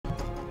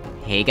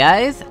Hey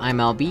guys, I'm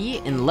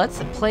LB, and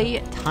let's play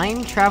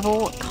time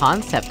travel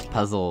concept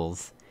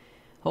puzzles!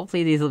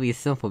 Hopefully these will be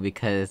simple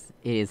because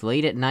it is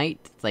late at night,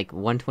 it's like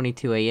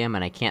 1:22 AM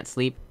and I can't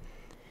sleep.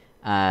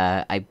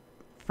 For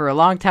a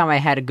long time I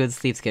had a good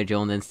sleep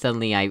schedule, and then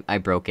suddenly I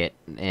broke it,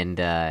 and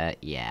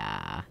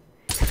yeah.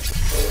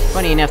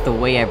 Funny enough, the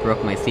way I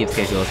broke my sleep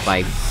schedule is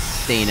by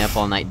staying up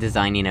all night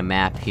designing a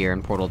map here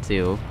in Portal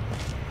 2.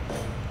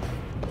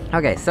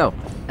 Okay, so,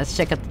 let's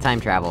check out the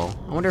time travel.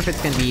 I wonder if it's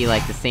gonna be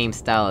like the same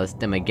style as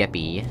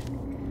Tmast98.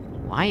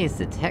 Why is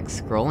the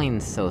text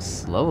scrolling so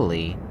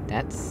slowly?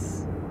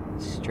 That's...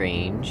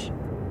 strange.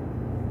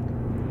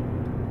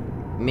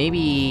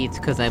 Maybe it's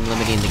cause I'm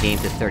limiting the game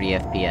to 30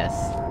 FPS.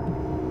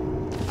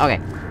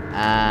 Okay,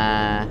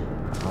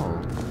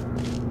 oh.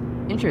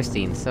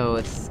 Interesting, so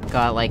it's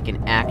got like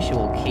an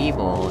actual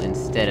cable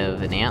instead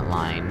of an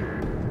antline.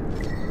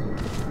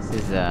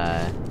 This is,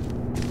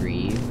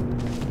 breathe.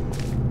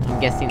 I'm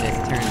guessing this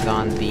turns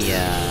on the,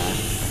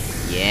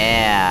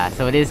 yeah!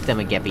 So it is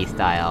Tmast98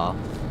 style.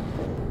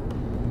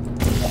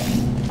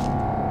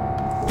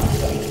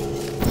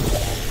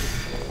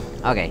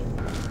 Okay.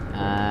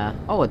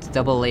 Oh, it's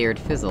double-layered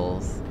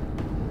fizzles.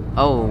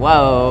 Oh,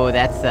 whoa,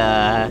 that's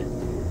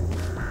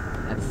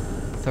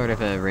sort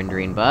of a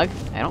rendering bug.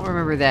 I don't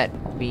remember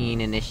that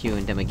being an issue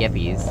in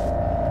Tmast98's.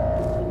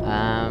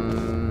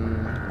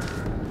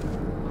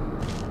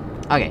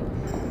 Okay.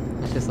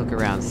 Let's just look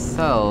around.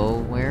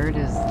 So, where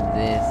does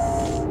this...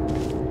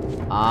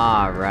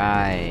 Ah,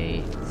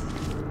 right.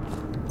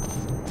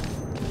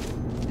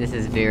 This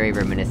is very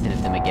reminiscent of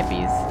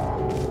Tmast98's.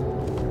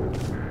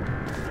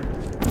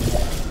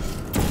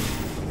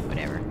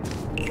 Whatever.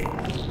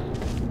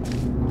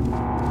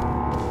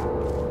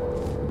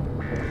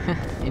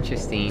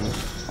 Interesting.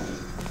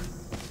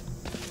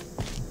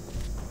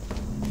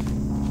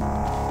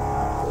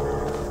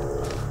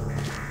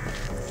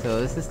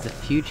 So this is the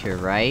future,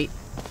 right?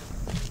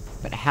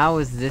 But how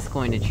is this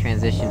going to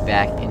transition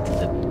back into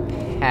the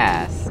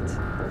past?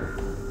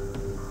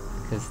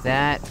 Cause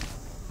that...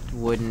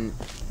 wouldn't...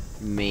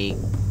 make...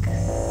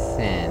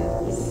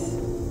 sense.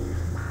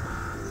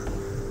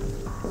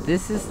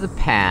 This is the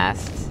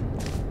past.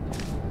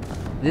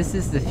 This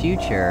is the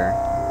future.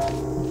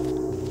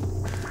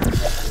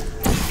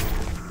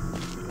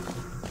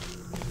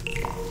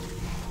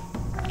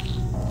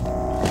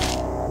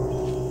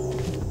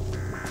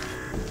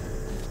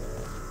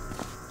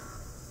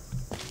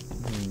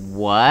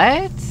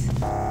 What?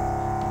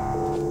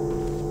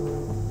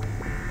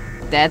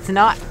 That's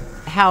not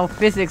how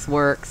physics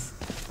works.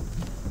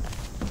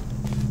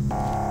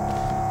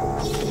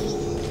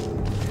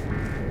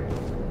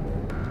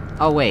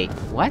 Oh wait,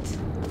 what?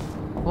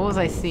 What was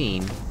I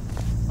seeing?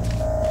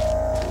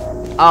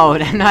 Oh,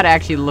 I'm not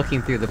actually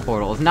looking through the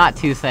portal. It's not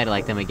two-sided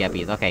like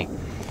Tmast98's, okay.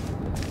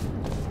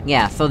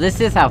 Yeah, so this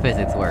is how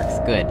physics works,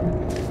 good.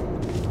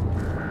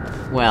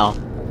 Well,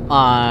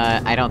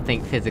 I don't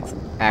think physics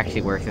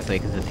actually works this way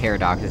because of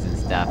paradoxes and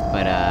stuff,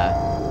 but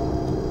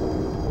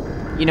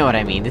you know what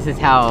I mean, this is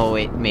how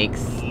it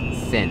makes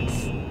sense.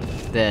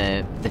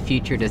 The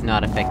future does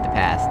not affect the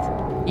past.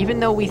 Even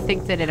though we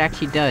think that it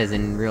actually does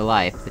in real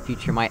life, the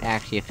future might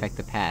actually affect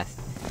the past.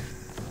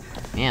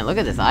 Man, look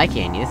at this eye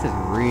candy, this is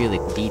really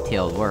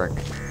detailed work.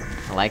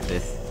 I like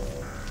this.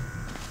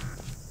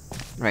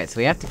 Right, so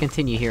we have to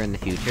continue here in the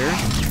future.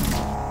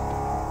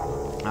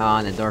 Oh,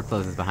 and the door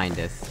closes behind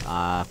us.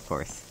 Of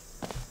course.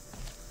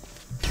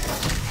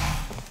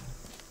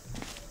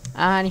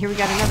 And here we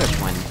got another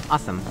one.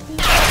 Awesome.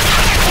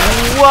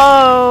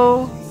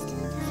 Whoa!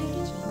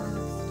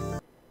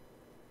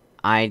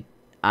 I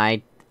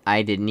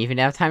didn't even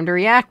have time to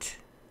react!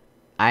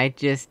 I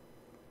just...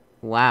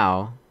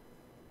 wow.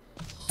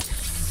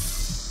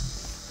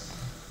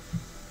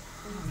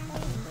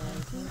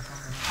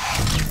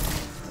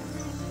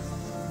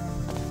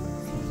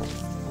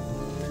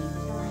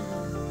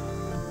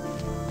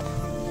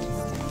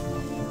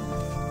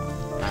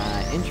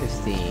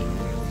 Interesting.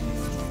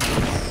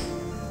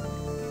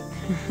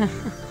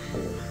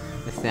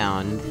 The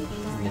sound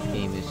in this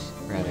game is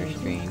rather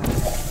strange.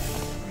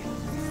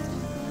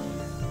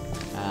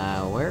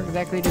 Where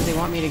exactly do they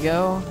want me to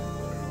go?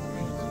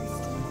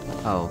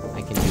 Oh,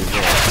 I can do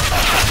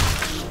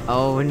this.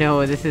 Oh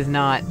no, this is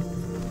not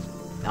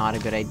a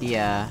good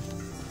idea.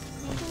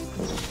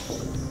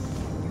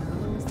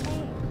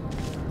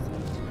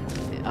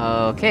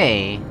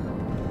 Okay.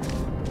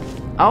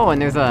 Oh,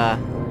 and there's a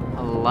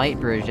light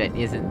bridge that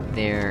isn't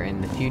there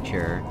in the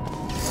future.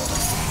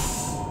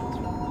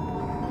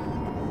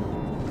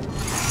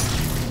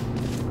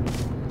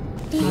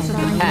 This is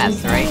the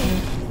past, right?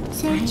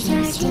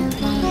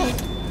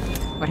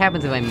 What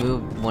happens if I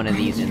move one of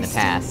these in the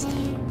past?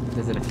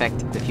 Does it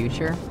affect the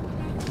future?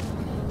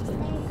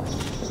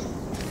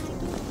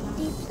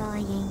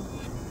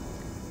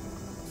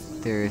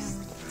 There's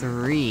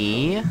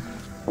 3...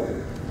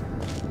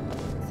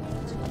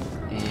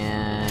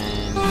 and...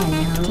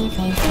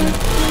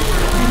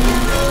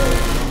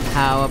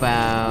 how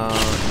about...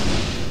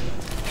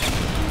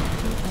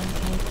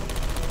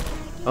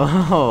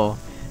 Oh!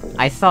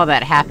 I saw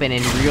that happen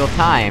in real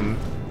time!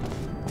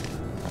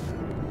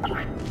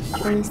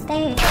 Who's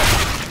there?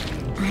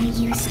 Are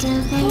you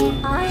still there?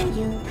 Who are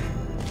you?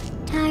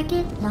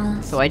 Target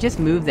lost. So I just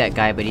moved that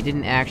guy, but he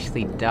didn't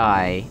actually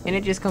die, and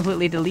it just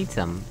completely deletes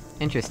him.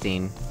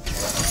 Interesting.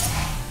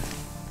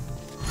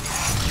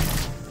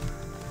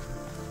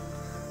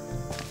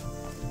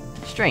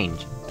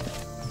 Strange.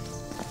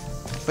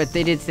 But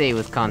they did say it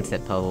was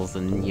concept puzzles,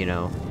 and, you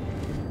know...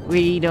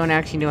 we don't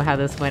actually know how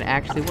this one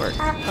actually works.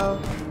 Uh-oh.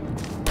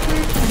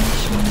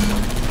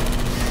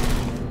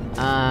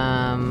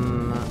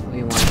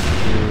 We want to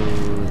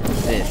do...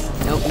 this.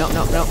 Nope, nope,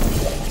 nope, nope!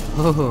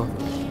 Oh,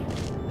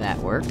 that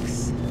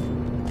works.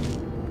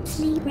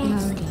 Sleep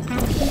mode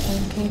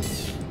activated.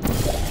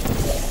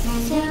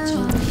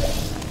 Searching.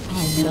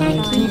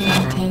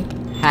 Activated.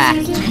 Ha!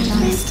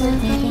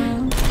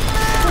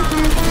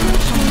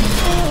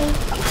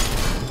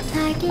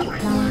 Target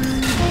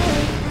lost.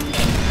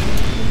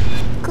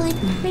 Good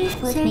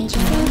night.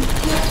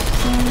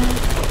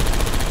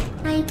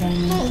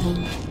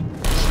 Hibernating.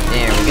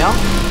 There we go.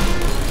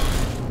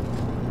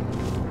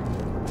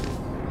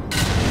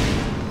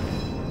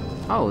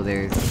 Oh,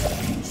 there's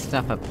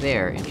stuff up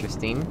there,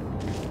 interesting.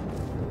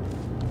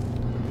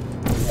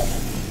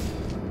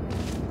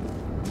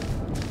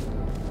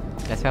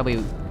 That's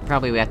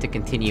probably we have to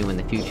continue in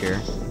the future.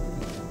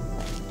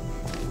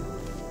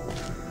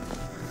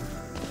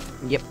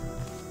 Yep.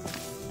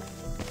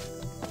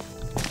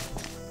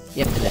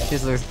 Yep, and the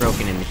fizzler's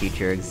broken in the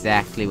future,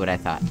 exactly what I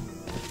thought.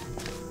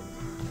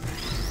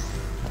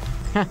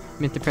 Huh,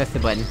 meant to press the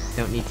button.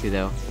 Don't need to,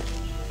 though.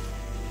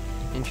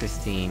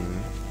 Interesting.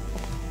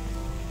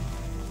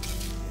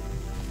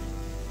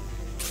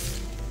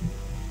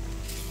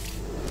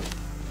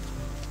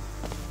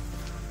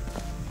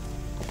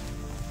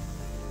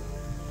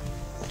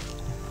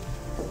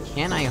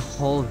 Can I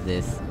hold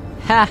this?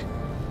 Ha!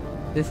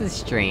 This is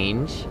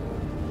strange.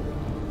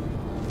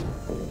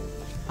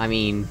 I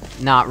mean,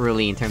 not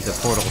really in terms of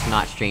portals,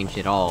 not strange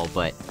at all,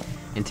 but...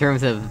 in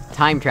terms of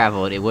time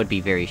travel, it would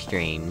be very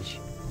strange.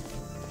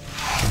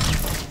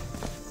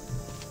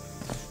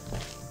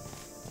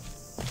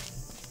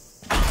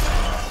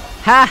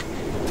 Ha!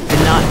 Did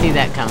not see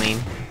that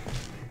coming.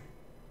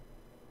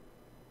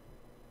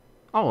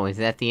 Oh, is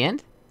that the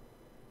end?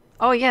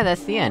 Oh yeah,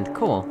 that's the end,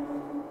 cool.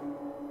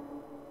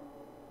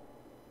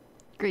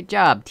 Great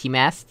job,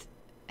 Tmast.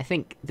 I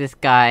think this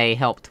guy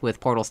helped with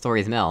Portal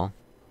Stories Mel.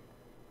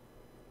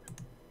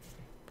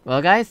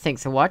 Well guys,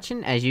 thanks for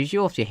watching. As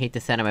usual, if you hate the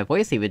sound of my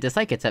voice, leave a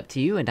dislike, it's up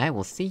to you, and I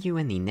will see you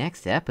in the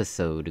next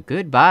episode.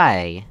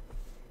 Goodbye!